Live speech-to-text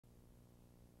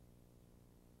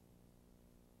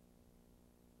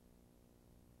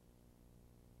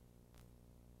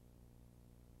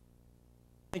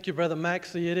Thank you, Brother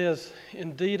Maxey. It is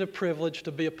indeed a privilege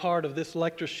to be a part of this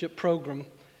lectureship program.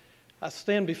 I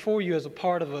stand before you as a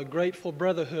part of a grateful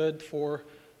brotherhood for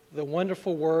the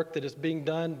wonderful work that is being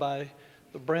done by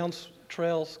the Brown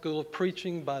Trail School of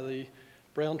Preaching, by the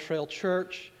Brown Trail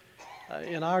Church.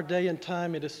 In our day and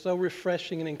time, it is so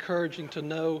refreshing and encouraging to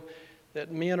know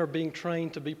that men are being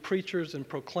trained to be preachers and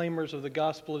proclaimers of the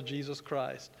gospel of Jesus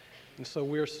Christ. And so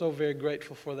we are so very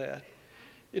grateful for that.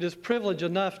 It is privilege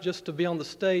enough just to be on the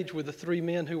stage with the three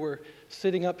men who were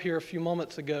sitting up here a few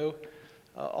moments ago.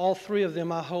 All three of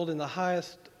them I hold in the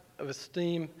highest of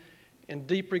esteem and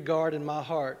deep regard in my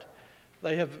heart.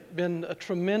 They have been a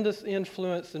tremendous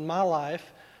influence in my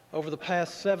life over the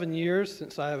past 7 years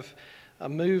since I have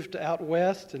moved out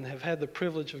west and have had the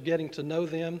privilege of getting to know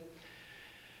them.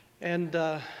 And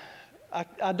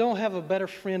I don't have a better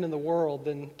friend in the world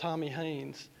than Tommy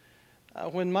Haynes.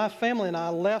 When my family and I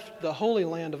left the Holy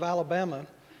Land of Alabama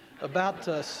about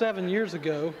 7 years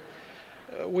ago,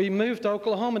 we moved to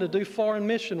Oklahoma to do foreign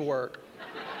mission work.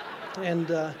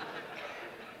 And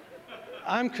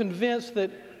I'm convinced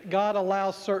that God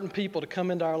allows certain people to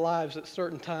come into our lives at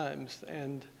certain times.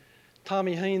 And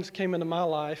Tommy Haynes came into my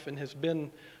life and has been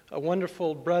a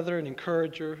wonderful brother and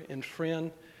encourager and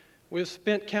friend. We've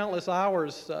spent countless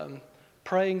hours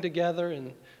praying together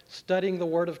and studying the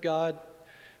Word of God,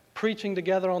 preaching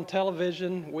together on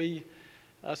television. We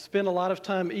spend a lot of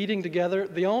time eating together.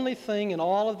 The only thing in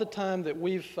all of the time that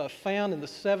we've found in the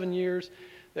 7 years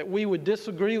that we would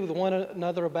disagree with one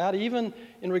another about, even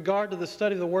in regard to the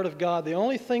study of the Word of God, the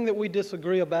only thing that we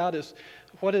disagree about is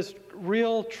what is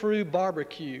real, true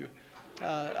barbecue.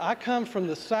 I come from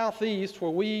the Southeast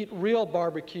where we eat real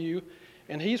barbecue,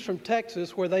 and he's from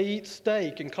Texas where they eat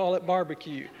steak and call it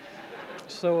barbecue.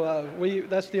 So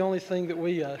that's the only thing that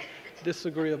we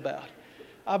disagree about.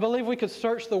 I believe we could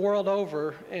search the world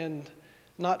over and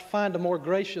not find a more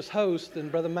gracious host than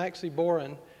Brother Maxey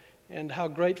Boren, and how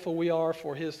grateful we are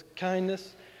for his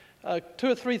kindness. 2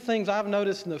 or 3 things I've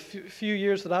noticed in the few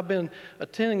years that I've been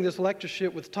attending this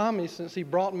lectureship with Tommy since he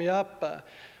brought me up.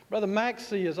 Brother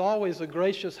Maxey is always a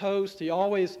gracious host. He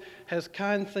always has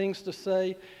kind things to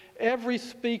say. Every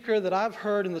speaker that I've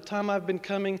heard in the time I've been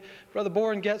coming, Brother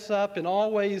Boren gets up and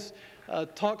always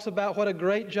talks about what a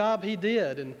great job he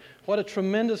did and what a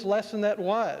tremendous lesson that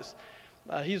was.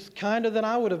 He's kinder than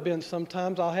I would have been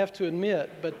sometimes, I'll have to admit,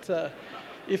 but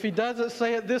if he doesn't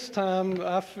say it this time,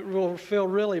 I will feel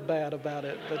really bad about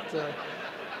it. But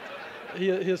he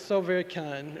is so very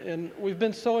kind. And we've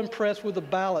been so impressed with the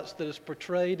balance that is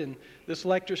portrayed in this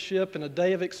lectureship. In a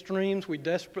day of extremes, we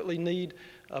desperately need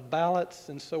a balance,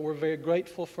 and so we're very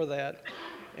grateful for that.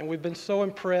 And we've been so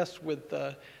impressed with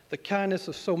the kindness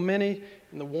of so many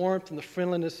and the warmth and the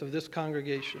friendliness of this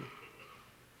congregation.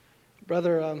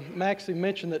 Brother Maxey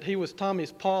mentioned that he was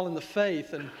Tommy's Paul in the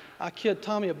faith, and I kid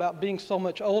Tommy about being so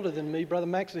much older than me. Brother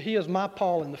Maxey, he is my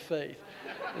Paul in the faith.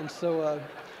 And so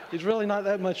he's really not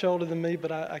that much older than me,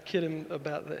 but I kid him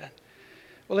about that.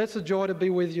 Well, it's a joy to be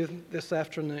with you this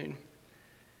afternoon.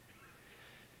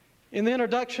 In the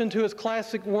introduction to his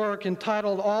classic work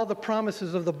entitled All the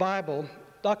Promises of the Bible,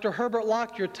 Dr. Herbert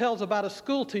Lockyer tells about a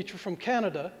school teacher from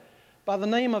Canada by the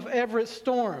name of Everett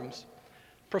Storms.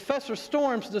 Professor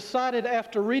Storms decided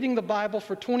after reading the Bible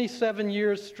for 27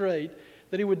 years straight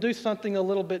that he would do something a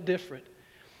little bit different.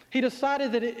 He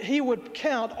decided that he would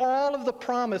count all of the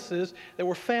promises that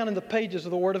were found in the pages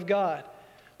of the Word of God.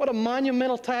 What a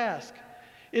monumental task.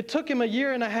 It took him 1.5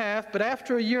 years, but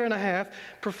after 1.5 years,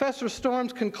 Professor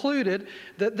Storms concluded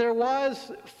that there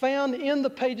was found in the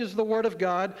pages of the Word of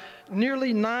God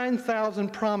nearly 9,000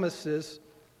 promises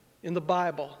in the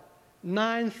Bible.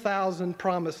 9,000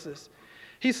 promises.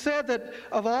 He said that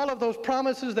of all of those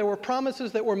promises, there were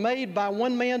promises that were made by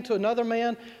one man to another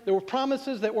man. There were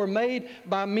promises that were made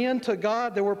by men to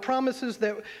God. There were promises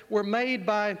that were made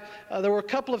by, there were a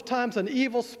couple of times an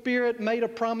evil spirit made a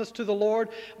promise to the Lord.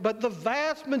 But the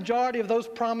vast majority of those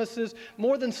promises,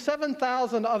 more than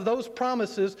 7,000 of those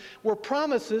promises, were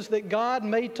promises that God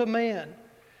made to man.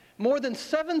 More than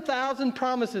 7,000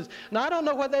 promises. Now, I don't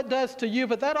know what that does to you,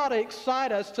 but that ought to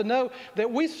excite us to know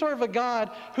that we serve a God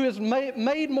who has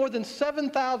made more than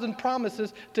 7,000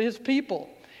 promises to His people.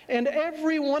 And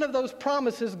every one of those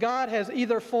promises God has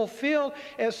either fulfilled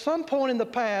at some point in the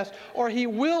past or He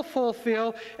will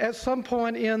fulfill at some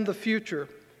point in the future.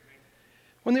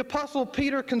 When the Apostle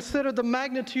Peter considered the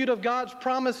magnitude of God's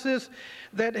promises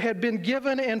that had been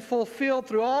given and fulfilled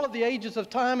through all of the ages of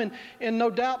time, and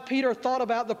no doubt Peter thought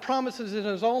about the promises in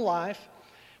his own life,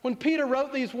 when Peter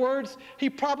wrote these words, he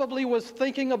probably was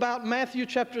thinking about Matthew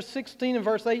chapter 16 and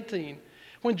verse 18,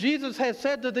 when Jesus had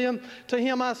said to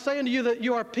him, I say unto you that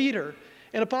you are Peter,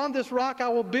 And upon this rock I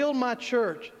will build my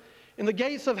church, and the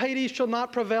gates of Hades shall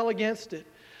not prevail against it.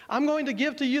 I'm going to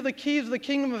give to you the keys of the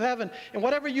kingdom of heaven, and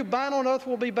whatever you bind on earth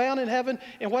will be bound in heaven,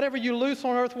 and whatever you loose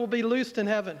on earth will be loosed in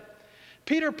heaven.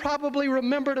 Peter probably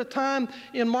remembered a time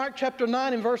in Mark chapter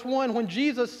 9 and verse 1 when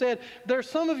Jesus said, there are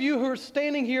some of you who are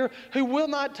standing here who will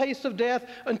not taste of death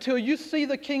until you see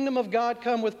the kingdom of God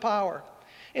come with power.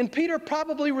 And Peter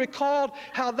probably recalled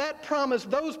how that promise,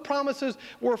 those promises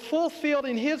were fulfilled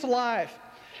in his life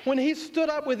when he stood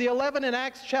up with the 11 in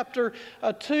Acts chapter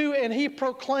 2 and he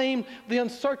proclaimed the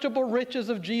unsearchable riches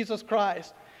of Jesus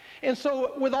Christ. And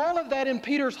so with all of that in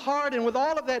Peter's heart and with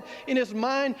all of that in his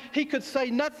mind, he could say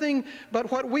nothing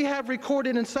but what we have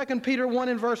recorded in 2 Peter 1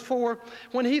 and verse 4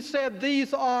 when he said,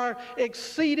 these are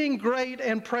exceeding great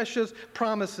and precious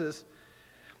promises.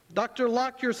 Dr.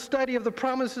 Lockyer's study of the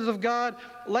promises of God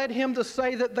led him to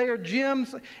say that they are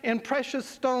gems and precious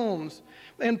stones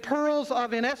and pearls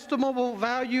of inestimable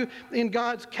value in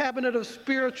God's cabinet of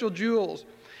spiritual jewels,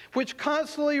 which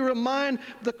constantly remind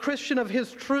the Christian of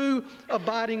his true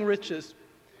abiding riches.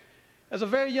 As a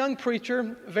very young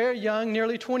preacher, very young,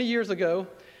 nearly 20 years ago,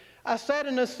 I sat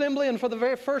in an assembly, and for the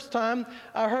very first time,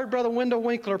 I heard Brother Wendell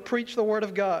Winkler preach the Word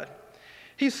of God.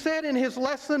 He said in his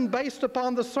lesson based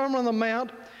upon the Sermon on the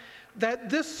Mount that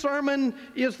this sermon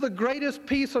is the greatest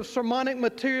piece of sermonic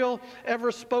material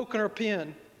ever spoken or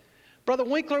penned. Brother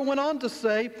Winkler went on to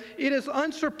say, it is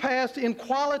unsurpassed in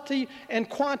quality and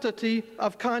quantity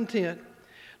of content.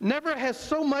 Never has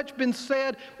so much been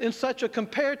said in such a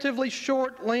comparatively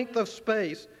short length of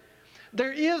space.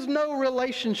 There is no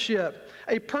relationship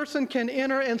a person can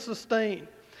enter and sustain.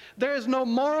 There is no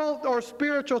moral or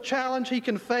spiritual challenge he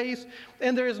can face,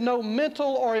 and there is no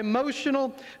mental or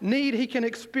emotional need he can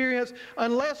experience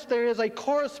unless there is a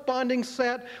corresponding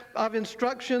set of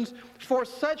instructions for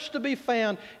such to be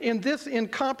found in this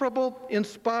incomparable,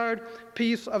 inspired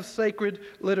piece of sacred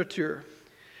literature.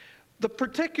 The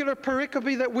particular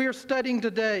pericope that we are studying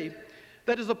today,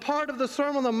 that is a part of the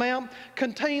Sermon on the Mount,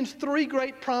 contains three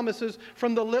great promises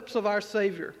from the lips of our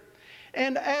Savior.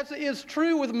 And as is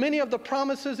true with many of the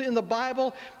promises in the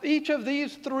Bible, each of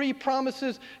these three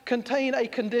promises contain a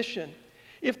condition.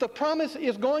 If the promise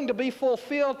is going to be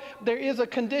fulfilled, there is a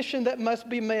condition that must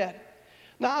be met.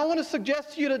 Now, I want to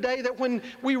suggest to you today that when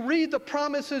we read the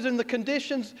promises and the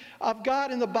conditions of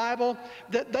God in the Bible,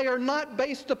 that they are not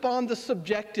based upon the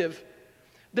subjective.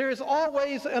 There is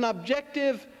always an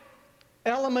objective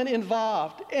element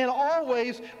involved, and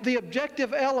always the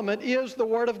objective element is the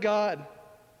Word of God.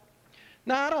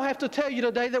 Now, I don't have to tell you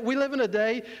today that we live in a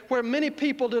day where many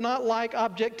people do not like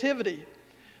objectivity.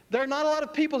 There are not a lot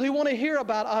of people who want to hear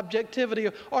about objectivity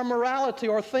or morality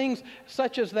or things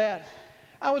such as that.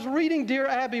 I was reading Dear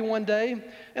Abby one day,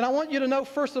 and I want you to know,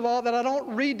 first of all, that I don't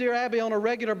read Dear Abby on a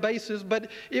regular basis,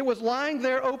 but it was lying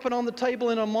there open on the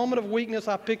table in a moment of weakness.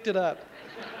 I picked it up.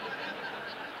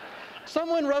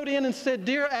 Someone wrote in and said,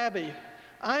 Dear Abby,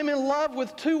 I'm in love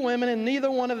with two women and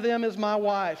neither one of them is my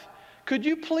wife. Could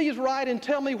you please write and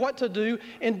tell me what to do,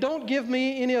 and don't give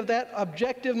me any of that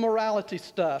objective morality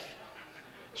stuff?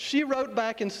 She wrote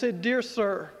back and said, Dear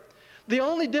sir, the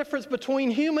only difference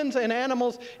between humans and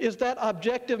animals is that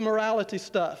objective morality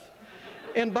stuff.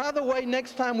 And by the way,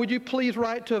 next time, would you please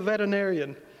write to a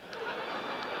veterinarian?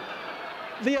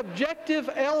 The objective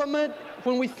element,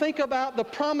 when we think about the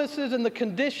promises and the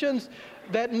conditions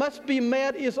that must be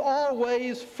met, is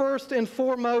always, first and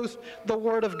foremost, the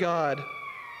Word of God.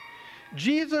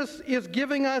 Jesus is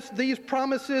giving us these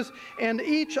promises, and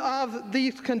each of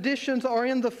these conditions are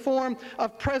in the form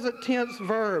of present tense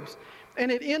verbs. And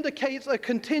it indicates a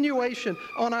continuation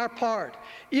on our part.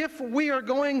 If we are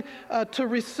going to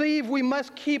receive, we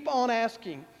must keep on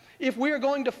asking. If we are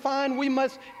going to find, we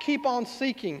must keep on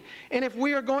seeking. And if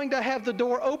we are going to have the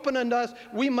door open unto us,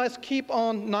 we must keep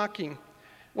on knocking.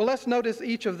 Well, let's notice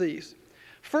each of these.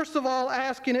 First of all,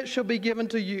 ask and it shall be given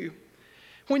to you.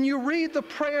 When you read the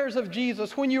prayers of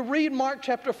Jesus, when you read Mark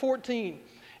chapter 14,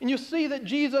 and you see that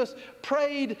Jesus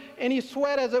prayed and he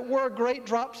sweat, as it were, great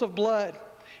drops of blood.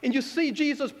 And you see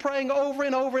Jesus praying over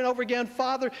and over and over again,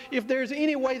 Father, if there's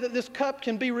any way that this cup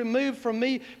can be removed from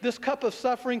me, this cup of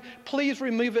suffering, please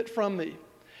remove it from me.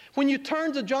 When you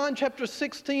turn to John chapter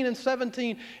 16 and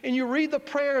 17, and you read the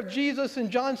prayer of Jesus in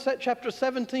John chapter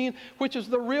 17, which is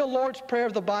the real Lord's Prayer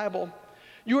of the Bible,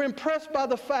 you're impressed by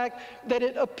the fact that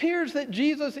it appears that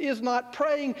Jesus is not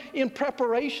praying in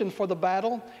preparation for the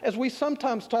battle, as we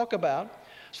sometimes talk about.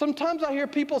 Sometimes I hear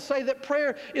people say that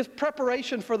prayer is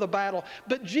preparation for the battle,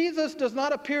 but Jesus does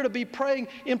not appear to be praying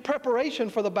in preparation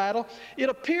for the battle. It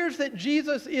appears that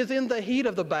Jesus is in the heat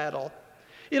of the battle.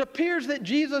 It appears that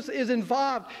Jesus is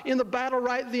involved in the battle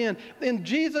right then. And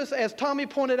Jesus, as Tommy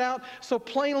pointed out so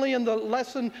plainly in the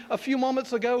lesson a few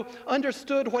moments ago,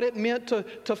 understood what it meant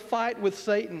to fight with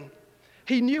Satan.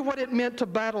 He knew what it meant to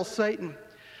battle Satan.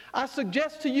 I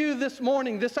suggest to you this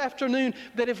morning, this afternoon,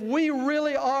 that if we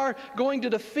really are going to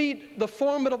defeat the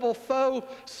formidable foe,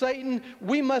 Satan,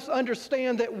 we must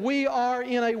understand that we are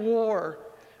in a war.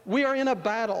 We are in a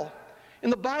battle.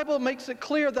 And the Bible makes it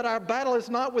clear that our battle is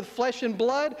not with flesh and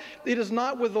blood. It is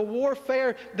not with the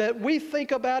warfare that we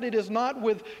think about. It is not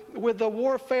with the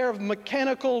warfare of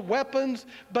mechanical weapons,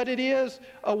 but it is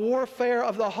a warfare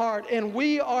of the heart. And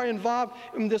we are involved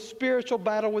in this spiritual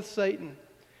battle with Satan.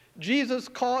 He is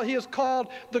called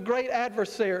the great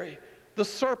adversary, the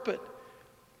serpent,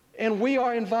 and we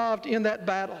are involved in that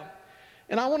battle.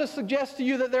 And I want to suggest to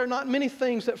you that there are not many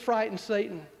things that frighten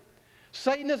Satan.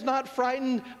 Satan is not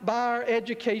frightened by our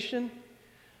education.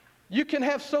 You can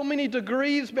have so many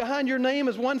degrees behind your name,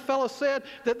 as one fellow said,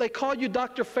 that they call you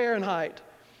Dr. Fahrenheit.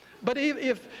 But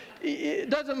if it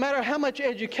doesn't matter how much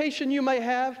education you may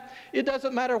have, it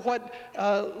doesn't matter what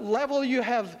level you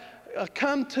have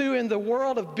come to in the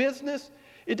world of business.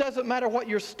 It doesn't matter what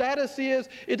your status is.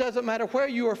 It doesn't matter where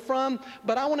you are from.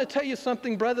 But I want to tell you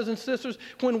something, brothers and sisters.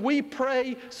 When we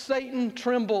pray, Satan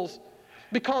trembles,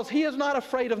 because he is not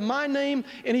afraid of my name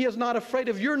and he is not afraid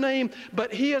of your name,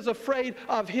 but he is afraid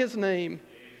of his name.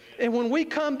 And when we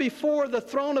come before the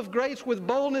throne of grace with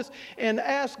boldness and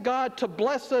ask God to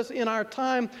bless us in our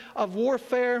time of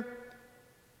warfare,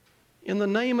 in the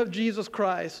name of Jesus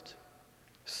Christ,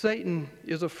 Satan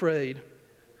is afraid.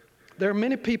 There are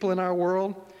many people in our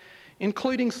world,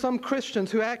 including some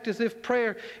Christians, who act as if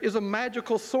prayer is a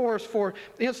magical source for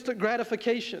instant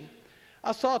gratification.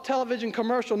 I saw a television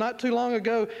commercial not too long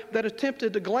ago that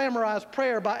attempted to glamorize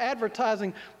prayer by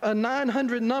advertising a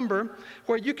 900 number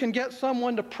where you can get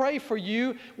someone to pray for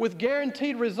you with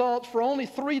guaranteed results for only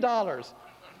 $3.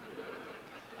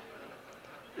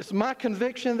 It's my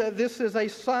conviction that this is a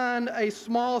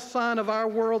small sign of our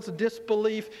world's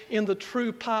disbelief in the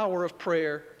true power of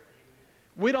prayer.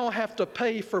 We don't have to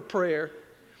pay for prayer,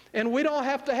 and we don't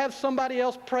have to have somebody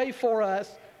else pray for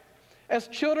us. As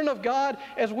children of God,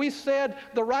 as we said,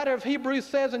 the writer of Hebrews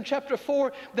says in chapter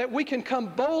 4, that we can come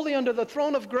boldly under the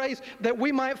throne of grace that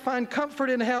we might find comfort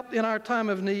and help in our time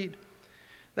of need.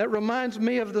 That reminds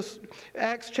me of this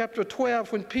Acts chapter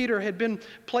 12, when Peter had been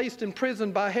placed in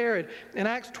prison by Herod. And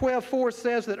Acts 12:4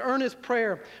 says that earnest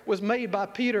prayer was made by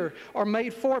Peter, or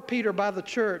made for Peter by the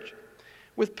church.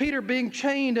 With Peter being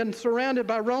chained and surrounded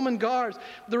by Roman guards,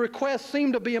 the request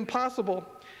seemed to be impossible.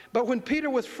 But when Peter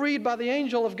was freed by the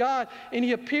angel of God and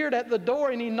he appeared at the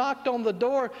door and he knocked on the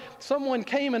door, someone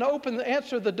came and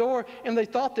answered the door, and they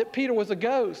thought that Peter was a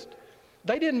ghost.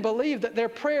 They didn't believe that their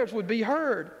prayers would be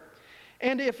heard.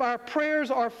 And if our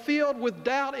prayers are filled with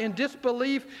doubt and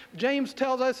disbelief, James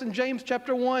tells us in James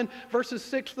chapter 1, verses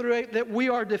 6 through 8, that we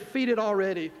are defeated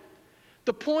already.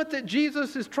 The point that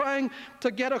Jesus is trying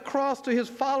to get across to his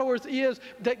followers is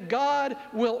that God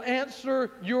will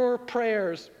answer your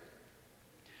prayers.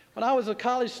 When I was a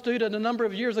college student a number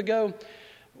of years ago,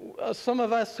 some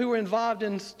of us who were involved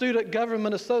in Student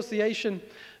Government Association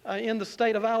in the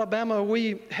state of Alabama,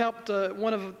 we helped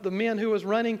one of the men who was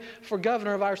running for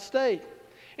governor of our state.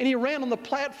 And he ran on the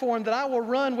platform that I will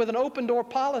run with an open door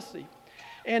policy.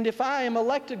 And if I am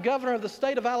elected governor of the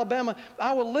state of Alabama,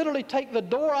 I will literally take the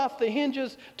door off the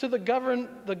hinges to the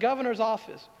governor's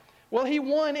office. Well, he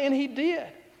won, and he did.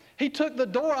 He took the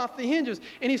door off the hinges,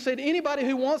 and he said, anybody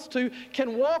who wants to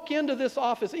can walk into this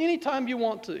office anytime you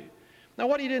want to. Now,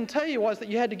 what he didn't tell you was that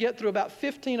you had to get through about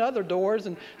 15 other doors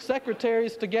and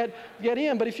secretaries to get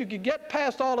in. But if you could get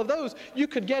past all of those, you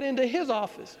could get into his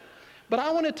office. But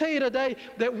I want to tell you today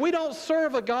that we don't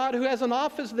serve a God who has an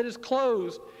office that is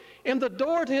closed. And the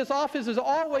door to his office is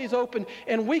always open,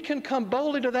 and we can come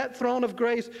boldly to that throne of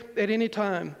grace at any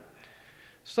time.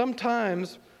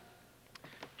 Sometimes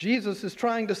Jesus is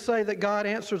trying to say that God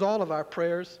answers all of our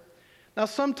prayers. Now,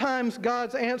 sometimes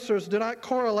God's answers do not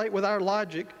correlate with our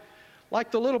logic. Like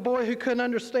the little boy who couldn't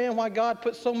understand why God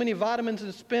put so many vitamins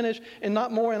in spinach and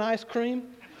not more in ice cream.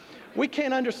 We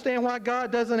can't understand why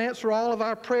God doesn't answer all of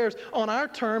our prayers on our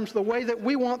terms the way that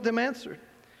we want them answered.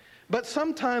 But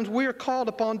sometimes we are called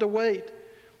upon to wait.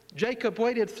 Jacob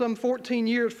waited some 14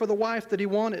 years for the wife that he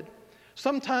wanted.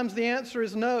 Sometimes the answer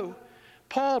is no.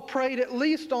 Paul prayed at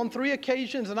least on 3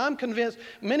 occasions, and I'm convinced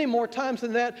many more times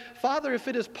than that, Father, if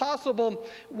it is possible,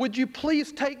 would you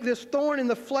please take this thorn in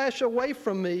the flesh away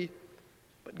from me?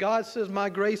 But God says, my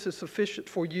grace is sufficient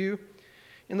for you.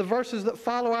 In the verses that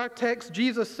follow our text,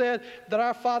 Jesus said that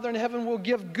our Father in heaven will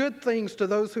give good things to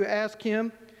those who ask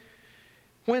him.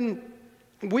 When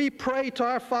We pray to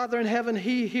our Father in heaven.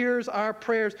 He hears our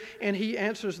prayers and He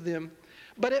answers them.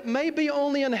 But it may be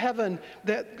only in heaven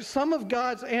that some of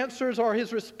God's answers or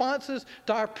His responses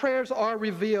to our prayers are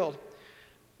revealed.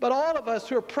 But all of us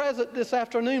who are present this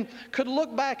afternoon could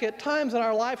look back at times in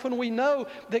our life when we know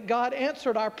that God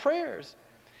answered our prayers.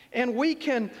 And we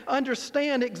can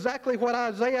understand exactly what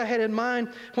Isaiah had in mind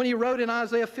when he wrote in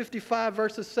Isaiah 55,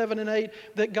 verses 7 and 8,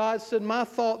 that God said, "My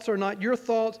thoughts are not your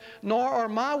thoughts, nor are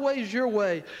my ways your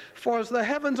way. For as the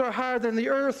heavens are higher than the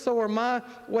earth, so are my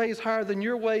ways higher than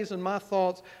your ways, and my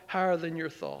thoughts higher than your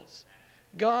thoughts."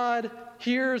 God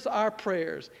hears our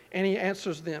prayers, and He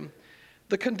answers them.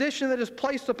 The condition that is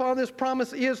placed upon this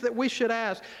promise is that we should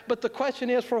ask. But the question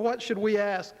is, for what should we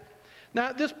ask? Now,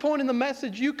 at this point in the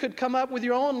message, you could come up with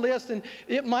your own list, and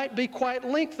it might be quite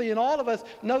lengthy, and all of us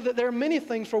know that there are many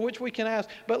things for which we can ask,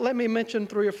 but let me mention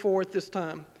 3 or 4 at this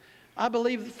time. I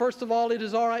believe that, first of all, it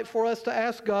is all right for us to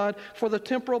ask God for the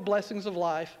temporal blessings of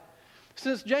life.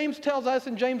 Since James tells us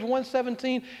in James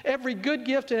 1:17, every good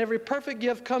gift and every perfect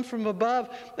gift comes from above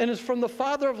and is from the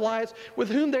Father of lights, with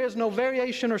whom there is no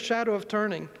variation or shadow of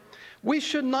turning. We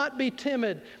should not be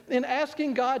timid in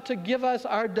asking God to give us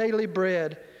our daily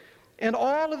bread and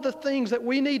all of the things that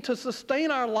we need to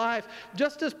sustain our life,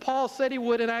 just as Paul said he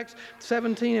would in Acts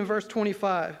 17 and verse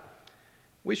 25.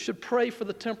 We should pray for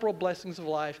the temporal blessings of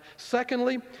life.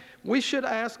 Secondly, we should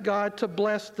ask God to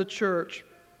bless the church.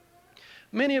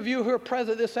 Many of you who are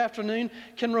present this afternoon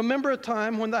can remember a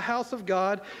time when the house of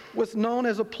God was known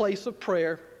as a place of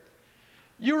prayer.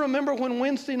 You remember when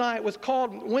Wednesday night was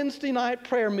called Wednesday night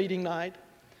prayer meeting night.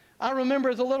 I remember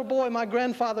as a little boy my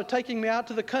grandfather taking me out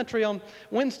to the country on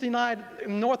Wednesday night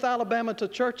in North Alabama to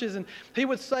churches, and he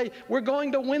would say, "We're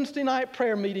going to Wednesday night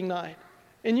prayer meeting night."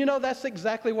 And you know, that's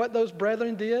exactly what those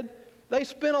brethren did. They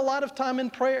spent a lot of time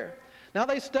in prayer. Now,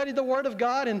 they studied the Word of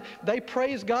God and they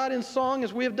praised God in song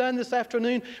as we have done this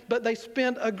afternoon, but they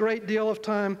spent a great deal of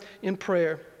time in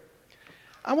prayer.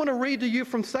 I want to read to you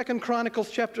from 2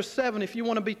 Chronicles chapter 7, if you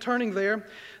want to be turning there.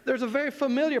 There's a very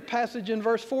familiar passage in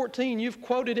verse 14. You've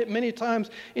quoted it many times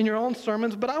in your own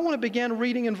sermons, but I want to begin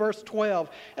reading in verse 12.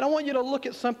 And I want you to look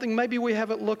at something maybe we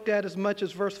haven't looked at as much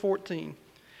as verse 14.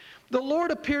 The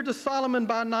Lord appeared to Solomon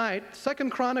by night,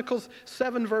 2 Chronicles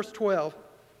 7, verse 12,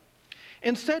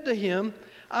 and said to him,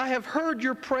 "I have heard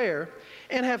your prayer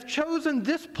and have chosen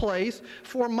this place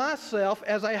for myself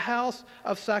as a house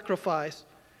of sacrifice.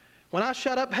 When I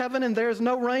shut up heaven and there is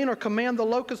no rain, or command the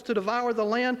locusts to devour the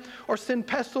land, or send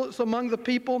pestilence among the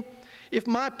people, if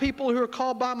my people who are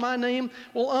called by my name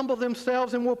will humble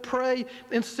themselves and will pray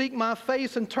and seek my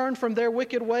face and turn from their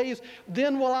wicked ways,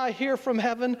 then will I hear from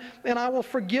heaven and I will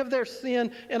forgive their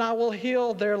sin and I will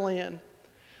heal their land."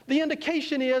 The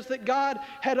indication is that God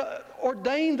had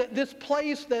ordained that this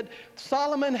place that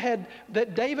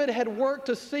that David had worked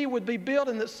to see would be built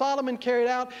and that Solomon carried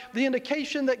out. The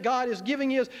indication that God is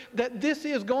giving is that this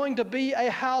is going to be a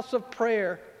house of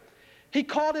prayer. He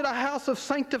called it a house of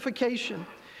sanctification.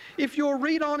 If you'll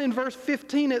read on in verse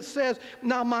 15, it says,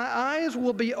 "Now my eyes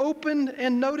will be opened,"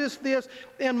 and notice this,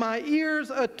 "and my ears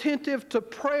attentive to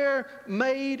prayer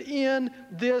made in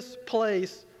this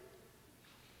place."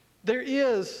 There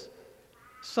is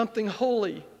something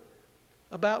holy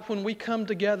about when we come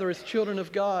together as children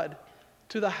of God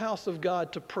to the house of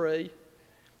God to pray.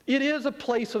 It is a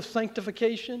place of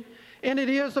sanctification, and it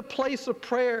is a place of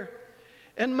prayer.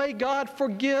 And may God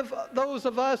forgive those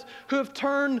of us who have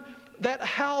turned that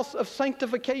house of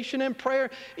sanctification and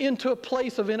prayer into a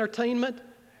place of entertainment.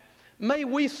 May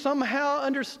we somehow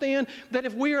understand that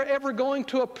if we are ever going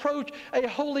to approach a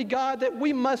holy God, that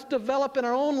we must develop in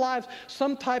our own lives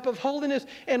some type of holiness,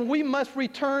 and we must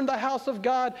return the house of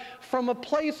God from a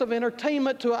place of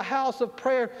entertainment to a house of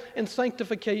prayer and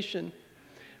sanctification.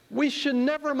 We should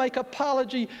never make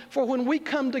apology for when we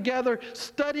come together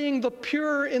studying the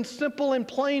pure and simple and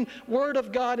plain Word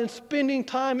of God and spending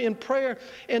time in prayer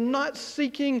and not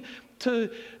seeking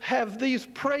to have these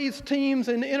praise teams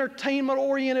and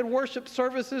entertainment-oriented worship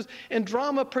services and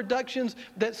drama productions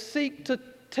that seek to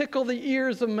tickle the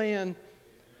ears of man,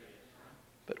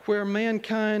 but where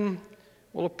mankind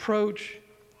will approach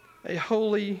a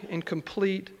holy and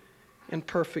complete and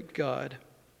perfect God.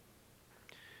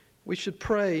 We should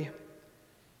pray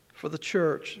for the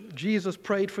church. Jesus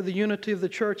prayed for the unity of the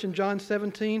church in John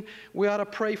 17. We ought to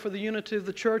pray for the unity of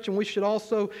the church, and we should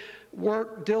also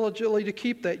work diligently to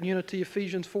keep that unity,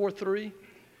 Ephesians 4:3.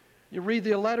 You read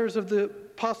the letters of the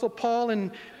Apostle Paul,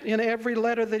 and in every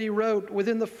letter that he wrote,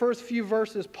 within the first few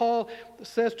verses, Paul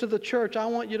says to the church, "I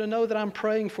want you to know that I'm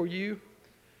praying for you."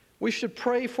 We should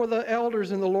pray for the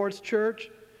elders in the Lord's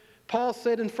church. Paul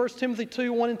said in 1 Timothy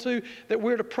 2:1 and 2 that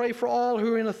we're to pray for all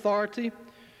who are in authority.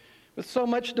 With so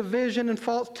much division and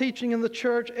false teaching in the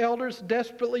church, elders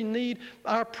desperately need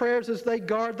our prayers as they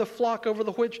guard the flock over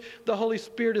which the Holy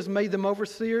Spirit has made them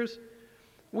overseers.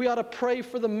 We ought to pray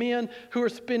for the men who are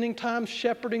spending time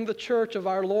shepherding the church of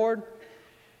our Lord.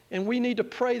 And we need to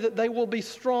pray that they will be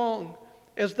strong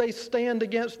as they stand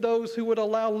against those who would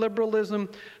allow liberalism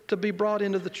to be brought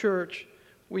into the church.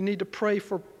 We need to pray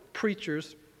for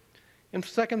preachers. In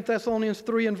 2 Thessalonians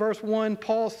 3 and verse 1,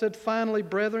 Paul said, "Finally,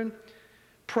 brethren,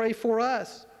 pray for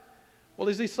us." Well,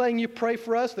 is he saying you pray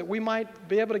for us that we might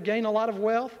be able to gain a lot of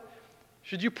wealth?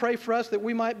 Should you pray for us that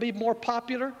we might be more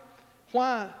popular?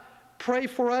 Why? Pray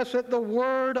for us that the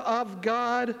Word of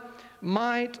God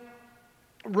might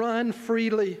run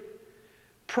freely.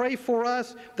 Pray for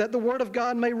us that the Word of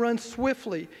God may run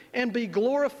swiftly and be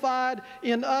glorified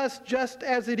in us just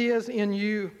as it is in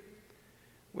you.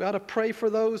 We ought to pray for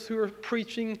those who are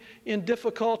preaching in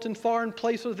difficult and foreign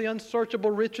places the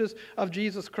unsearchable riches of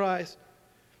Jesus Christ.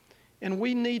 And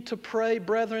we need to pray,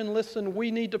 brethren, listen, we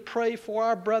need to pray for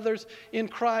our brothers in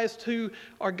Christ who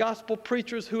are gospel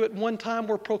preachers who at one time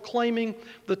were proclaiming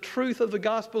the truth of the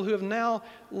gospel, who have now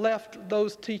left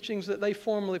those teachings that they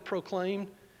formerly proclaimed.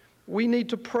 We need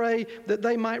to pray that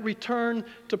they might return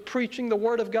to preaching the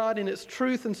Word of God in its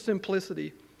truth and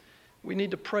simplicity. We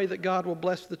need to pray that God will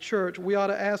bless the church. We ought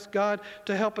to ask God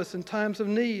to help us in times of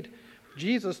need.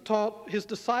 Jesus taught his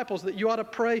disciples that you ought to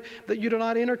pray that you do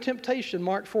not enter temptation,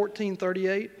 Mark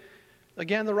 14:38.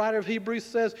 Again, the writer of Hebrews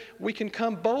says we can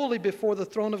come boldly before the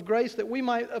throne of grace that we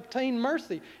might obtain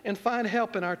mercy and find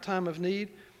help in our time of need.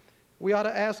 We ought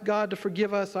to ask God to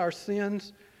forgive us our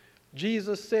sins.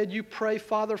 Jesus said, you pray,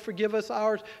 Father, forgive us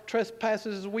our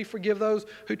trespasses as we forgive those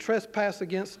who trespass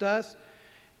against us.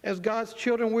 As God's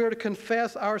children, we are to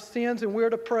confess our sins and we are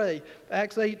to pray,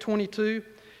 Acts 8:22,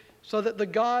 so that the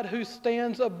God who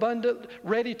stands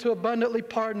ready to abundantly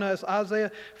pardon us,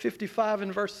 Isaiah 55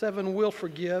 and verse 7, will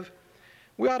forgive.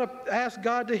 We ought to ask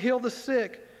God to heal the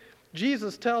sick.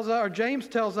 James tells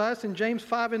us in James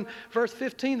 5 and verse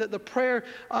 15 that the prayer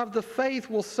of the faith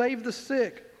will save the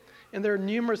sick. And there are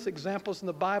numerous examples in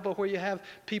the Bible where you have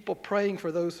people praying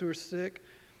for those who are sick.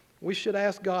 We should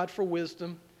ask God for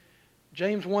wisdom.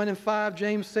 James 1 and 5,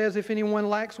 James says, if anyone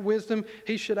lacks wisdom,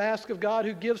 he should ask of God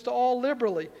who gives to all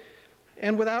liberally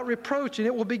and without reproach, and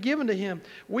it will be given to him.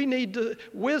 We need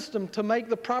wisdom to make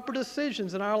the proper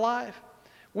decisions in our life.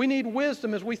 We need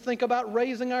wisdom as we think about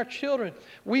raising our children.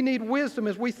 We need wisdom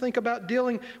as we think about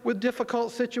dealing with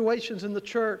difficult situations in the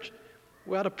church.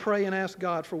 We ought to pray and ask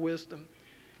God for wisdom.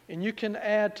 And you can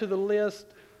add to the list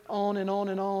on and on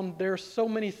and on. There are so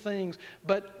many things.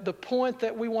 But the point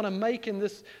that we want to make in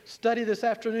this study this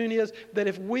afternoon is that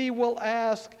if we will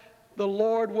ask, the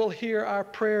Lord will hear our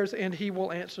prayers and He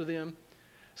will answer them.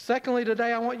 Secondly,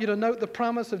 today I want you to note the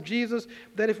promise of Jesus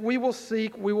that if we will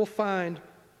seek, we will find.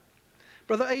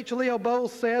 Brother H. Leo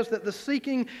Bowles says that the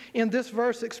seeking in this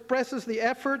verse expresses the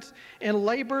efforts and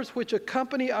labors which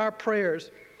accompany our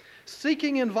prayers.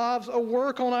 Seeking involves a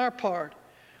work on our part.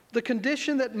 The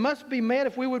condition that must be met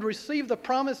if we would receive the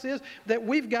promise is that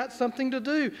we've got something to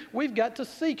do. We've got to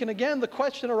seek. And again, the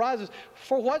question arises,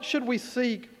 for what should we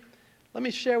seek? Let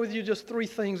me share with you just three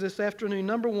things this afternoon.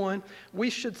 Number one, we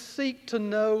should seek to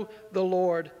know the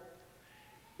Lord.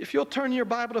 If you'll turn your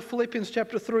Bible to Philippians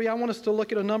chapter 3, I want us to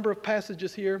look at a number of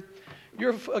passages here.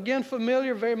 You're again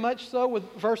familiar very much so with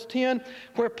verse 10,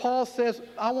 where Paul says,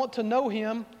 I want to know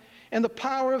Him and the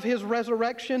power of His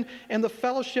resurrection and the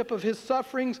fellowship of His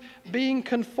sufferings, being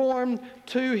conformed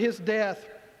to His death.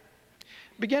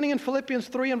 Beginning in Philippians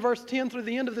 3 and verse 10 through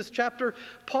the end of this chapter,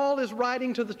 Paul is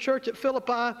writing to the church at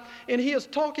Philippi, and he is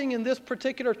talking in this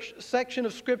particular section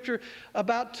of Scripture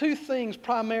about two things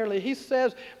primarily. He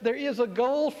says there is a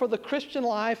goal for the Christian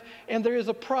life, and there is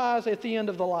a prize at the end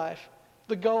of the life.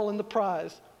 The goal and the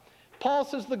prize. Paul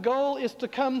says the goal is to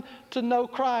come to know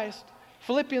Christ.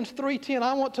 Philippians 3:10,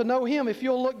 I want to know Him. If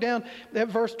you'll look down at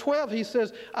verse 12, he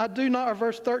says, or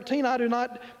verse 13, I do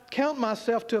not count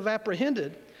myself to have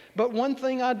apprehended. But one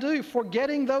thing I do,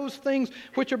 forgetting those things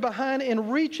which are behind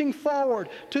and reaching forward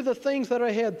to the things that are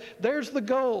ahead. There's the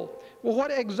goal. Well,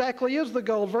 what exactly is the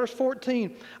goal? Verse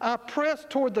 14, I press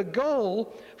toward the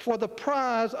goal for the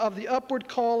prize of the upward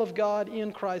call of God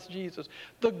in Christ Jesus.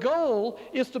 The goal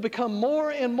is to become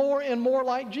more and more and more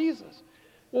like Jesus.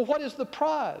 Well, what is the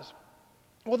prize?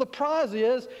 Well, the prize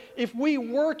is if we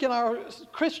work in our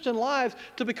Christian lives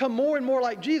to become more and more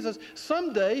like Jesus,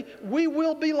 someday we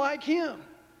will be like Him.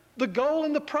 The goal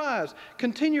and the prize.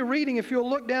 Continue reading if you'll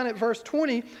look down at verse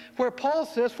 20 where Paul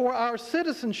says, for our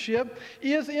citizenship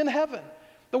is in heaven.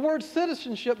 The word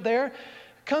citizenship there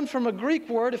comes from a Greek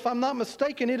word. If I'm not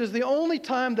mistaken, it is the only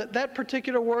time that that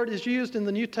particular word is used in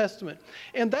the New Testament.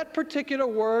 And that particular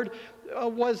word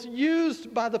was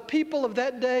used by the people of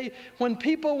that day. When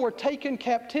people were taken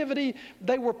captivity,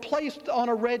 they were placed on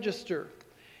a register.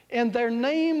 And their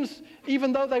names,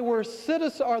 even though they were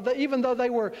citizens, even though they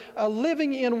were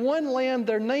living in one land,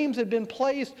 their names had been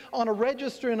placed on a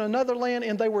register in another land,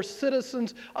 and they were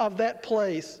citizens of that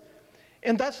place.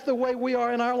 And that's the way we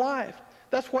are in our life.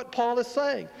 That's what Paul is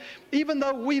saying. Even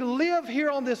though we live here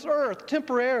on this earth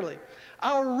temporarily,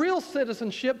 our real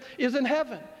citizenship is in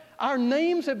heaven. Our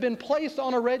names have been placed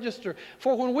on a register.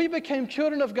 For when we became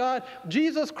children of God,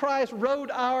 Jesus Christ wrote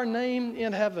our name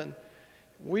in heaven.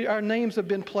 Our names have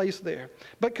been placed there.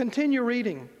 But continue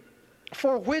reading.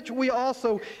 For which we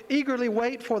also eagerly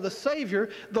wait for the Savior,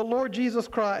 the Lord Jesus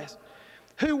Christ,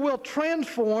 who will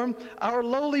transform our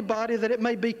lowly body that it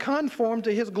may be conformed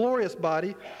to his glorious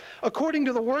body, according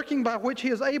to the working by which he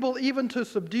is able even to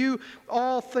subdue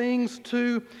all things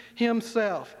to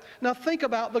himself. Now think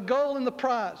about the goal and the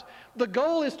prize. The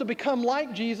goal is to become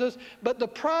like Jesus, but the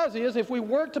prize is, if we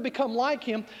work to become like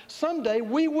him, someday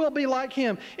we will be like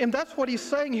him. And that's what he's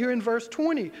saying here in verse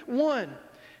 21.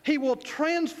 He will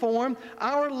transform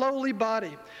our lowly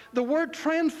body. The word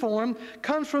transform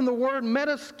comes from the word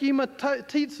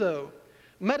metaschematizo.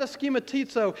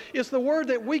 Metaschematizo is the word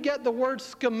that we get the word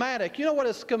schematic. You know what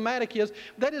a schematic is?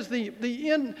 That is the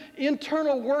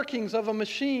internal workings of a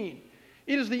machine.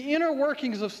 It is the inner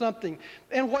workings of something.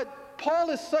 And what Paul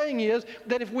is saying is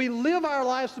that if we live our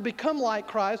lives to become like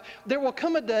Christ, there will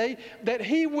come a day that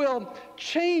he will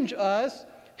change us,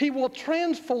 he will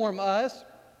transform us,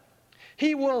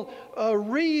 he will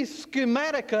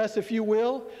re-schematic us, if you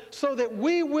will, so that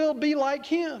we will be like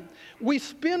him. We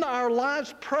spend our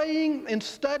lives praying and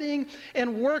studying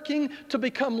and working to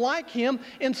become like him,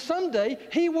 and someday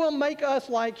he will make us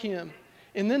like him.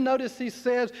 And then notice he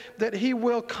says that we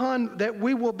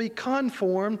will be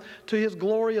conformed to his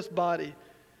glorious body.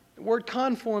 The word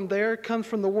conform there comes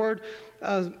from the word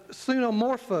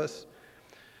pseudomorphos.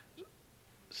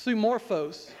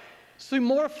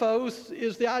 Pseudomorphos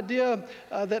is the idea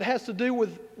that has to do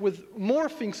with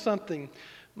morphing something.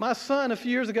 My son, a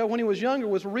few years ago when he was younger,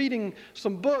 was reading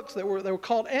some books that were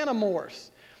called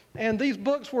Animorphs. And these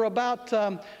books were about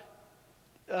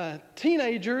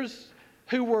teenagers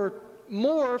who were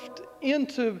morphed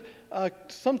into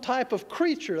some type of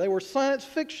creature. They were science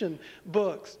fiction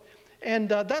books. And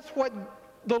that's what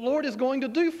the Lord is going to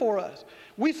do for us.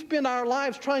 We spend our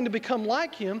lives trying to become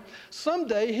like him.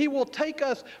 Someday he will take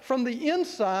us from the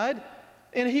inside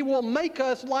and he will make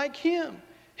us like him.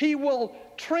 He will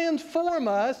transform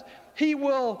us. He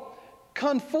will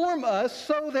conform us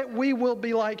so that we will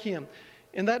be like him.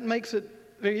 And that makes it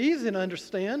very easy to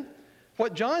understand.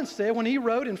 What John said when he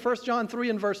wrote in 1 John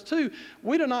 3 and verse 2,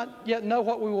 we do not yet know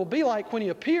what we will be like when he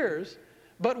appears,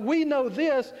 but we know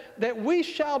this, that we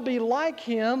shall be like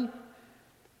him,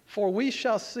 for we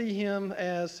shall see him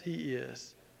as he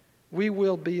is. We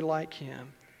will be like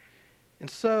him. And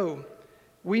so,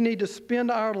 we need to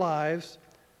spend our lives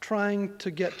trying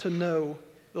to get to know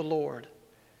the Lord.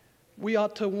 We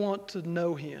ought to want to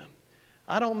know him.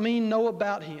 I don't mean know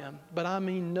about him, but I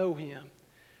mean know him.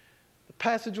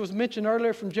 Passage was mentioned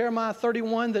earlier from Jeremiah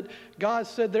 31 that God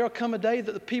said there will come a day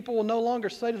that the people will no longer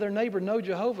say to their neighbor, know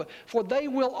Jehovah, for they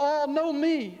will all know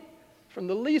me, from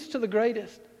the least to the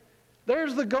greatest.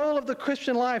 There's the goal of the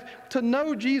Christian life, to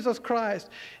know Jesus Christ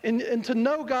and to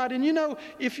know God. And you know,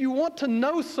 if you want to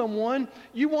know someone,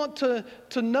 you want to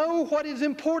know what is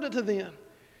important to them.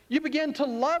 You begin to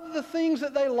love the things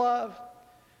that they love.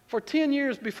 For 10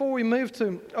 years before we moved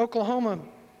to Oklahoma,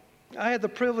 I had the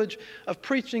privilege of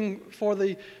preaching for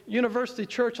the university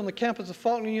church on the campus of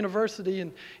Faulkner University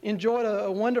and enjoyed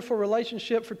a wonderful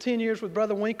relationship for 10 years with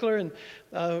Brother Winkler, and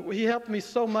he helped me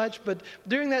so much. But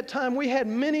during that time, we had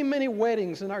many, many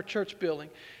weddings in our church building.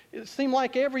 It seemed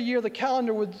like every year the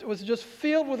calendar was just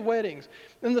filled with weddings.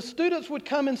 And the students would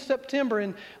come in September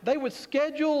and they would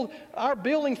schedule our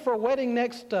building for a wedding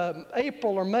next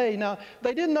April or May. Now,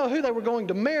 they didn't know who they were going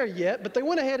to marry yet, but they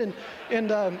went ahead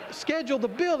and scheduled the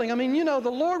building. I mean, you know,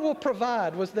 the Lord will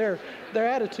provide was their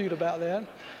attitude about that.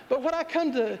 But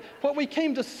what we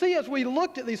came to see as we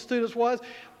looked at these students was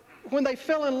when they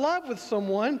fell in love with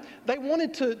someone, they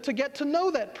wanted to get to know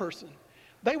that person.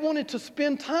 They wanted to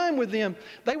spend time with them.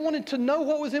 They wanted to know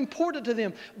what was important to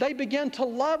them. They began to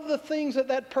love the things that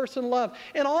that person loved.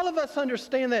 And all of us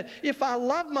understand that. If I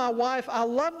love my wife, I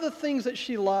love the things that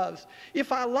she loves.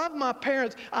 If I love my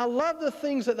parents, I love the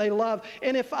things that they love.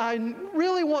 And if I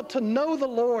really want to know the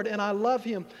Lord and I love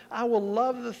Him, I will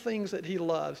love the things that He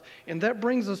loves. And that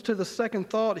brings us to the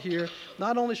second thought here.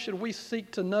 Not only should we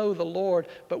seek to know the Lord,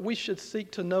 but we should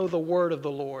seek to know the Word of the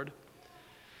Lord.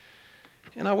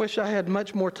 And I wish I had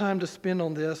much more time to spend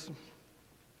on this,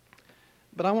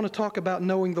 but I want to talk about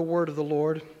knowing the Word of the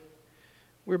Lord.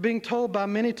 We're being told by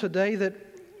many today that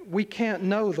we can't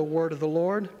know the Word of the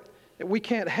Lord, that we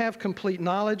can't have complete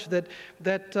knowledge, that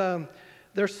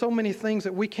there's so many things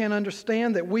that we can't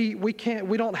understand, that we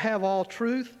don't have all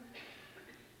truth.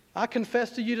 I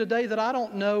confess to you today that I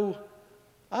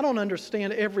don't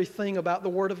understand everything about the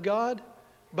Word of God,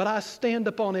 but I stand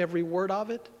upon every word of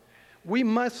it. We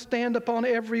must stand upon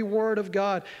every word of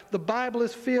God. The Bible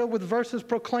is filled with verses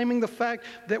proclaiming the fact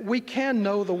that we can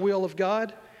know the will of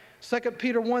God. 2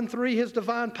 Peter 1:3, His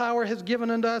divine power has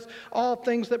given unto us all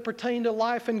things that pertain to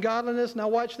life and godliness. Now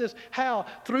watch this. How?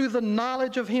 Through the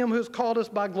knowledge of Him who has called us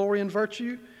by glory and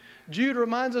virtue. Jude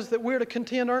reminds us that we're to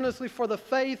contend earnestly for the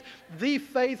faith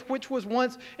which was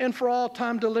once and for all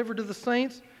time delivered to the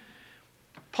saints.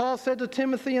 Paul said to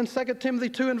Timothy in 2 Timothy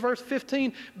 2 and verse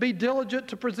 15, be diligent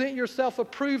to present yourself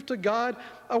approved to God.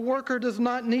 A worker does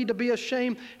not need to be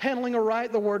ashamed, handling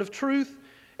aright the word of truth.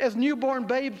 As newborn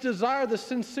babes desire the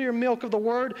sincere milk of the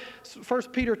word, 1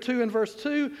 Peter 2 and verse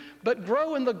 2, but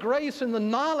grow in the grace and the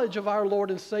knowledge of our Lord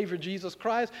and Savior Jesus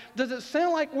Christ. Does it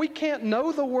sound like we can't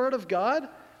know the Word of God?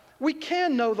 We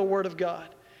can know the Word of God.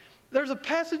 There's a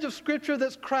passage of Scripture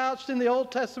that's crouched in the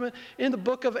Old Testament in the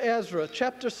book of Ezra,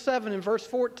 chapter 7 and verse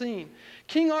 14.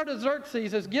 King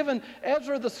Artaxerxes has given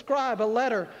Ezra the scribe a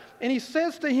letter, and he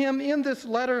says to him in this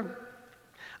letter,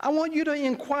 I want you to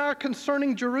inquire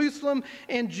concerning Jerusalem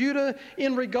and Judah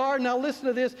in regard, now listen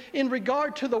to this, in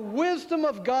regard to the wisdom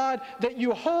of God that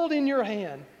you hold in your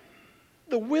hand.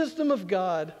 The wisdom of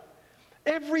God.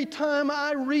 Every time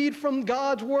I read from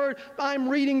God's Word, I'm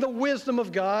reading the wisdom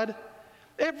of God.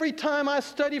 Every time I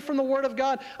study from the Word of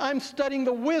God, I'm studying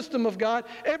the wisdom of God.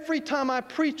 Every time I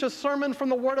preach a sermon from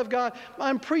the Word of God,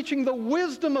 I'm preaching the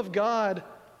wisdom of God.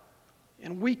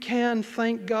 And we can,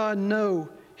 thank God, know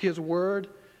His Word.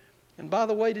 And by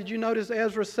the way, did you notice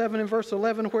Ezra 7 and verse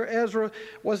 11, where Ezra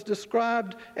was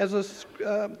described as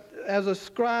a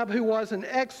scribe who was an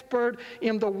expert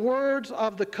in the words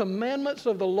of the commandments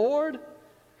of the Lord?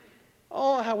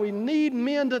 Oh, how we need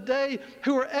men today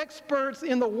who are experts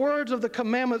in the words of the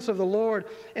commandments of the Lord.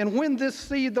 And when this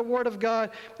seed, the Word of God,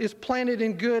 is planted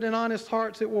in good and honest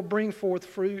hearts, it will bring forth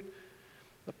fruit.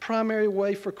 The primary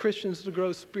way for Christians to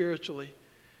grow spiritually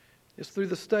is through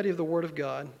the study of the Word of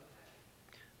God.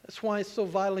 That's why it's so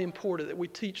vitally important that we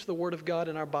teach the Word of God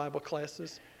in our Bible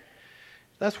classes.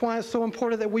 That's why it's so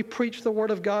important that we preach the Word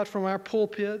of God from our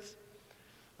pulpits.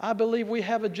 I believe we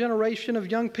have a generation of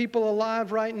young people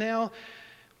alive right now,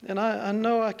 and I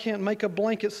know I can't make a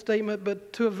blanket statement,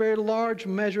 but to a very large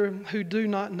measure who do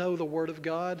not know the Word of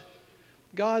God.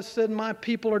 God said, my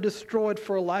people are destroyed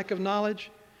for a lack of knowledge.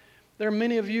 There are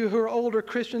many of you who are older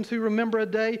Christians who remember a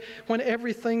day when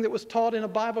everything that was taught in a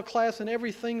Bible class and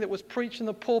everything that was preached in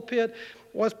the pulpit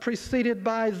was preceded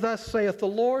by, thus saith the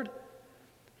Lord.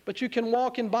 But you can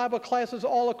walk in Bible classes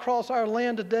all across our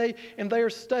land today, and they are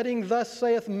studying, thus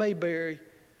saith Mayberry,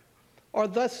 or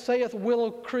thus saith Willow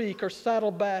Creek, or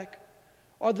Saddleback,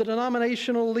 or the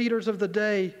denominational leaders of the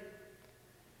day.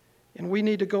 And we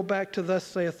need to go back to thus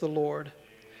saith the Lord.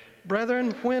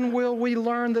 Brethren, when will we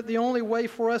learn that the only way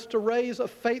for us to raise a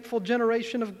faithful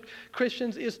generation of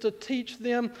Christians is to teach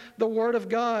them the Word of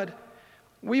God?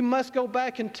 We must go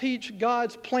back and teach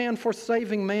God's plan for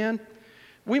saving man.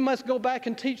 We must go back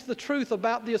and teach the truth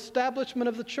about the establishment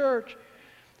of the church.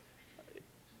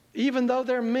 Even though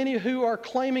there are many who are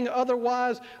claiming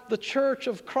otherwise, the Church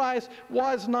of Christ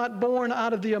was not born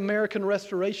out of the American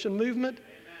Restoration Movement.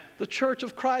 The Church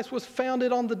of Christ was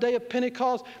founded on the day of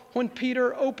Pentecost when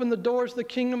Peter opened the doors of the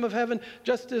kingdom of heaven,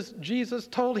 just as Jesus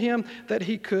told him that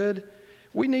he could.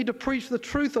 We need to preach the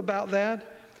truth about that.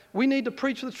 We need to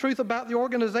preach the truth about the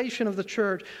organization of the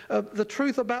church, the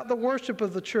truth about the worship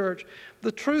of the church,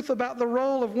 the truth about the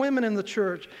role of women in the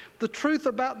church, the truth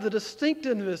about the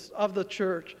distinctiveness of the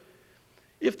church.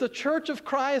 If the Church of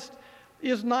Christ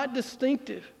is not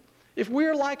distinctive, if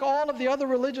we're like all of the other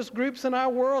religious groups in our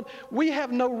world, we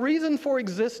have no reason for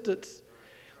existence.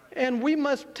 And we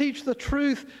must teach the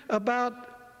truth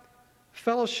about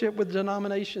fellowship with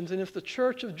denominations. And if the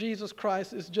Church of Jesus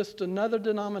Christ is just another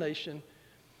denomination,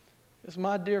 As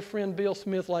my dear friend Bill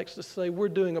Smith likes to say, we're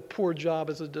doing a poor job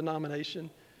as a denomination.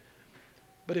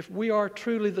 But if we are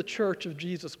truly the church of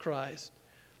Jesus Christ,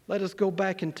 let us go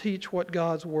back and teach what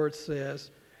God's Word says.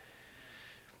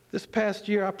 This past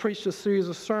year, I preached a series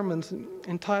of sermons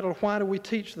entitled, Why Do We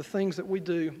Teach the Things That We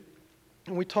Do?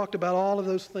 And we talked about all of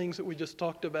those things that we just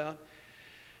talked about.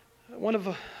 One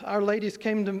of our ladies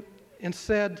came to and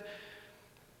said,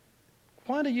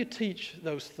 why do you teach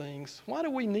those things? Why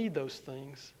do we need those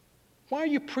things? Why are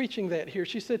you preaching that here?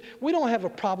 She said, we don't have a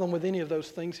problem with any of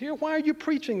those things here. Why are you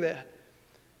preaching that?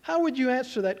 How would you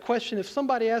answer that question if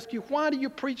somebody asked you, why do you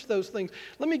preach those things?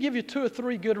 Let me give you 2 or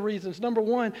 3 good reasons. Number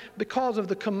one, because of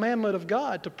the commandment of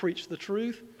God to preach the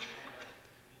truth.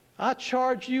 I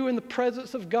charge you in the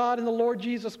presence of God and the Lord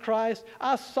Jesus Christ.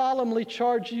 I solemnly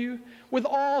charge you with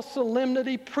all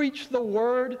solemnity, preach the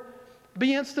word.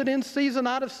 Be instant in season,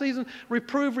 out of season.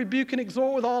 Reprove, rebuke, and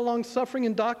exhort with all long-suffering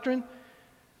and doctrine.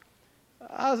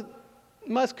 I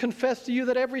must confess to you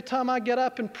that every time I get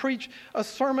up and preach a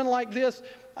sermon like this,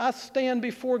 I stand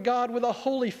before God with a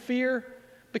holy fear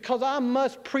because I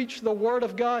must preach the word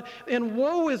of God. And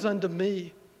woe is unto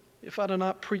me if I do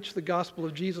not preach the gospel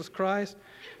of Jesus Christ.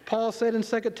 Paul said in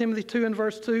 2 Timothy 2 and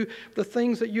verse 2, the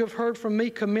things that you have heard from me,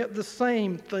 commit the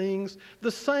same things,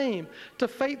 the same, to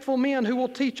faithful men who will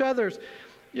teach others.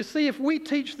 You see, if we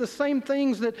teach the same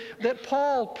things that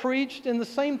Paul preached, and the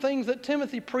same things that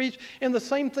Timothy preached, and the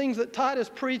same things that Titus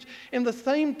preached, and the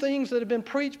same things that have been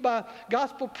preached by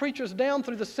gospel preachers down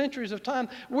through the centuries of time,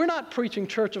 we're not preaching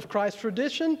Church of Christ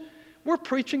tradition. We're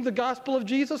preaching the gospel of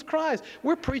Jesus Christ.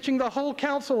 We're preaching the whole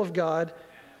counsel of God.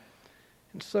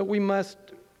 And so we must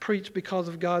preach because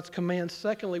of God's commands.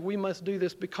 Secondly, we must do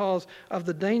this because of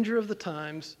the danger of the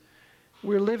times.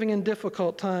 We're living in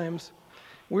difficult times.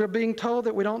 We're being told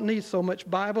that we don't need so much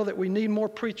Bible, that we need more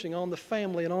preaching on the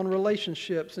family and on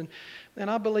relationships. And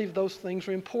I believe those things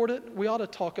are important. We ought to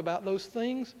talk about those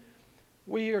things.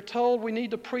 We are told we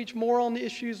need to preach more on the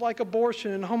issues like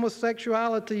abortion and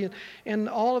homosexuality and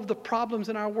all of the problems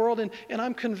in our world. And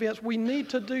I'm convinced we need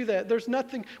to do that. There's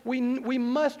nothing, we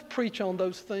must preach on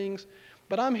those things.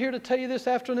 But I'm here to tell you this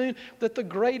afternoon that the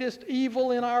greatest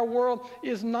evil in our world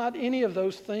is not any of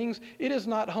those things. It is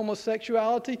not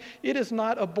homosexuality. It is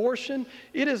not abortion.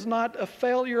 It is not a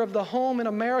failure of the home in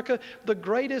America. The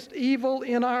greatest evil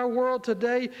in our world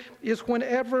today is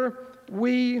whenever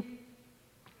we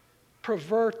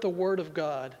pervert the Word of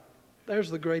God.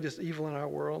 There's the greatest evil in our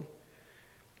world.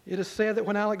 It is said that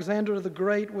when Alexander the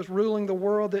Great was ruling the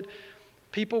world, that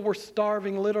people were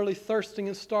starving, literally thirsting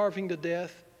and starving to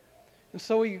death. And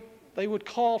so they would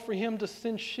call for him to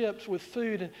send ships with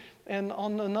food. And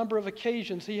on a number of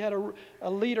occasions, he had a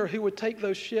leader who would take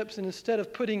those ships, and instead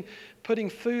of putting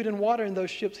food and water in those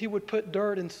ships, he would put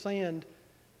dirt and sand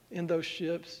in those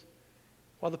ships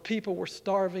while the people were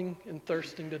starving and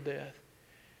thirsting to death.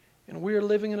 And we are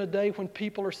living in a day when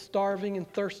people are starving and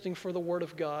thirsting for the Word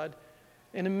of God.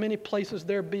 And in many places,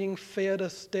 they're being fed a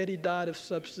steady diet of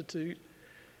substitute,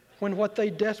 when what they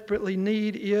desperately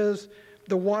need is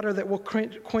the water that will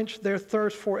quench their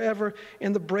thirst forever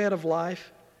and the bread of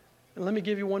life. And let me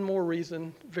give you one more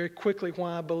reason very quickly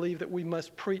why I believe that we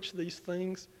must preach these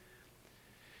things.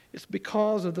 It's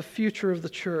because of the future of the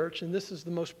church, and this is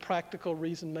the most practical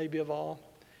reason maybe of all.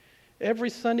 Every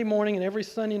Sunday morning and every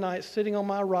Sunday night, sitting on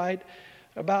my right,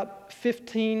 about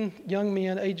 15 young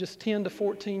men ages 10 to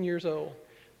 14 years old.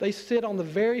 They sit on the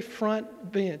very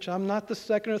front bench. I'm not the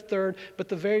second or third, but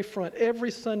the very front,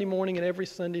 every Sunday morning and every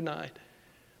Sunday night.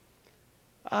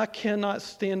 I cannot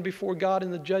stand before God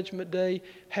in the judgment day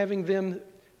having them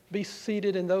be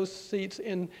seated in those seats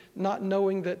and not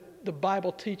knowing that the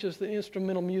Bible teaches that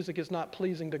instrumental music is not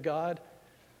pleasing to God.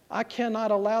 I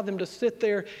cannot allow them to sit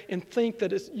there and think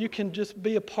that you can just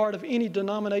be a part of any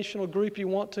denominational group you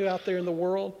want to out there in the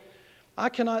world. I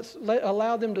cannot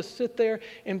allow them to sit there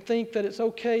and think that it's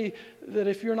okay that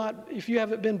if you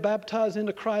haven't been baptized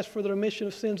into Christ for the remission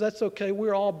of sins, that's okay.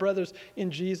 We're all brothers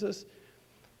in Jesus.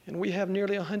 And we have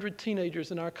nearly 100 teenagers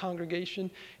in our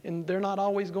congregation, and they're not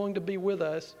always going to be with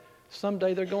us.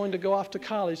 Someday they're going to go off to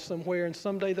college somewhere, and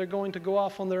someday they're going to go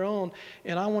off on their own.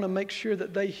 And I want to make sure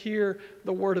that they hear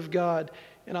the Word of God.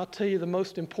 And I'll tell you the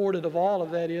most important of all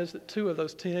of that is that 2 of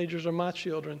those teenagers are my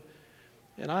children.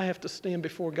 And I have to stand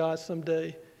before God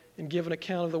someday and give an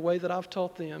account of the way that I've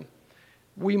taught them.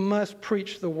 We must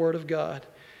preach the Word of God.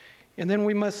 And then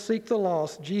we must seek the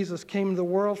lost. Jesus came to the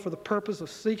world for the purpose of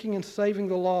seeking and saving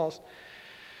the lost.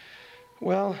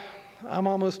 Well, I'm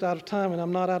almost out of time, and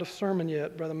I'm not out of sermon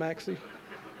yet, Brother Maxie.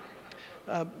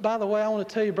 By the way, I want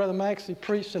to tell you, Brother Maxey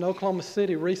preached in Oklahoma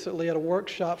City recently at a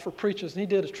workshop for preachers, and he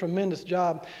did a tremendous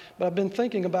job. But I've been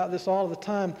thinking about this all the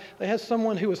time. They had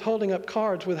someone who was holding up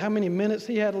cards with how many minutes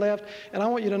he had left, and I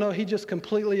want you to know he just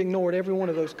completely ignored every one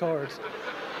of those cards.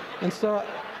 And so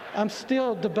I'm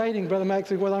still debating, Brother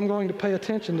Maxey, whether I'm going to pay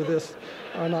attention to this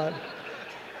or not.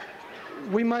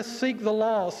 We must seek the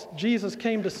lost. Jesus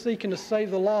came to seek and to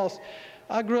save the lost.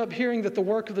 I grew up hearing that the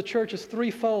work of the church is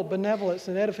threefold: benevolence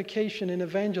and edification and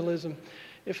evangelism.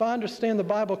 If I understand the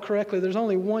Bible correctly, there's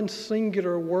only one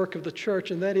singular work of the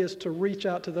church, and that is to reach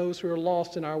out to those who are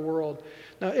lost in our world.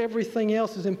 Now, everything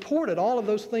else is important. All of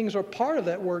those things are part of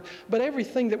that work, but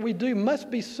everything that we do must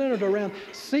be centered around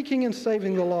seeking and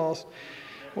saving the lost.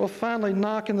 Well, finally,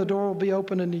 knock and the door will be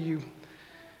open unto you.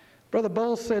 Brother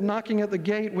Bowles said, knocking at the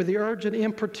gate with the urgent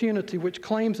importunity which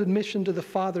claims admission to the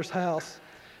Father's house.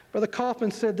 Brother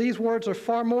Kaufman said, these words are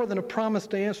far more than a promise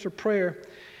to answer prayer.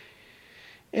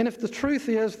 And if the truth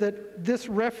is that this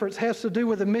reference has to do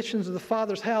with the missions of the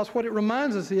Father's house, what it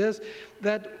reminds us is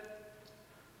that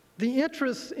the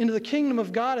entrance into the kingdom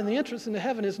of God and the entrance into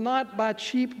heaven is not by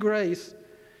cheap grace.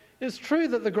 It's true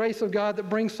that the grace of God that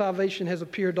brings salvation has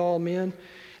appeared to all men.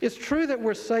 It's true that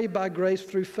we're saved by grace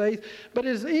through faith, but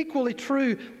it is equally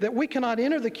true that we cannot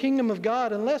enter the kingdom of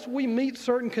God unless we meet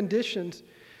certain conditions.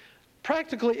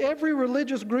 Practically every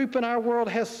religious group in our world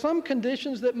has some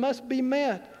conditions that must be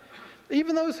met.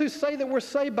 Even those who say that we're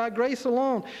saved by grace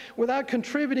alone, without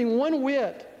contributing one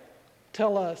whit,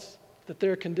 tell us that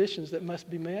there are conditions that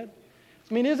must be met.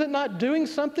 I mean, is it not doing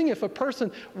something if a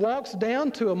person walks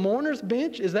down to a mourner's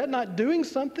bench? Is that not doing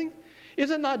something? Is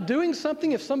it not doing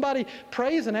something if somebody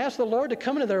prays and asks the Lord to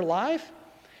come into their life?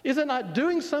 Is it not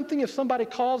doing something if somebody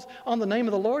calls on the name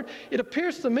of the Lord? It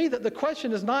appears to me that the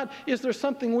question is not, is there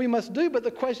something we must do? But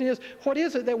the question is, what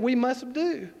is it that we must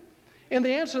do? And the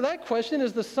answer to that question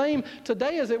is the same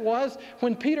today as it was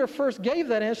when Peter first gave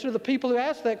that answer to the people who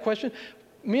asked that question.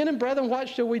 Men and brethren, what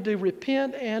shall we do?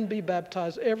 Repent and be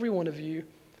baptized, every one of you,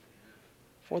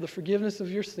 for the forgiveness of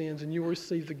your sins, and you will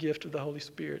receive the gift of the Holy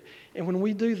Spirit. And when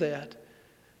we do that,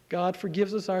 God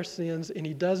forgives us our sins, and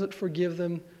He doesn't forgive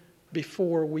them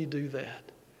before we do that.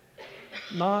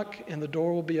 Knock, and the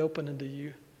door will be open unto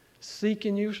you. Seek,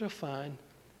 and you shall find.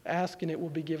 Ask, and it will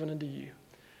be given unto you.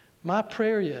 My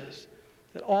prayer is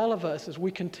that all of us, as we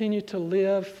continue to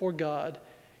live for God,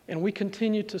 and we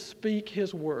continue to speak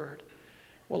His word,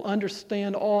 will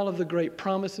understand all of the great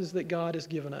promises that God has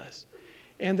given us,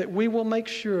 and that we will make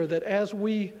sure that as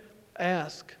we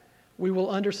ask, we will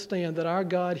understand that our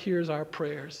God hears our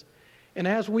prayers. And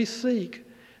as we seek,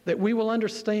 that we will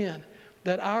understand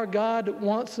that our God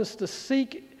wants us to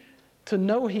seek to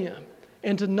know Him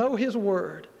and to know His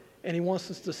word, and He wants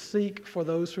us to seek for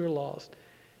those who are lost.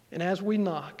 And as we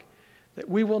knock, that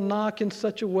we will knock in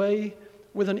such a way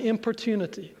with an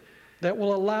importunity that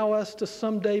will allow us to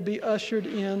someday be ushered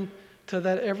in to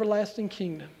that everlasting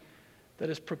kingdom that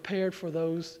is prepared for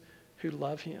those who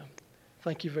love Him.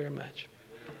 Thank you very much.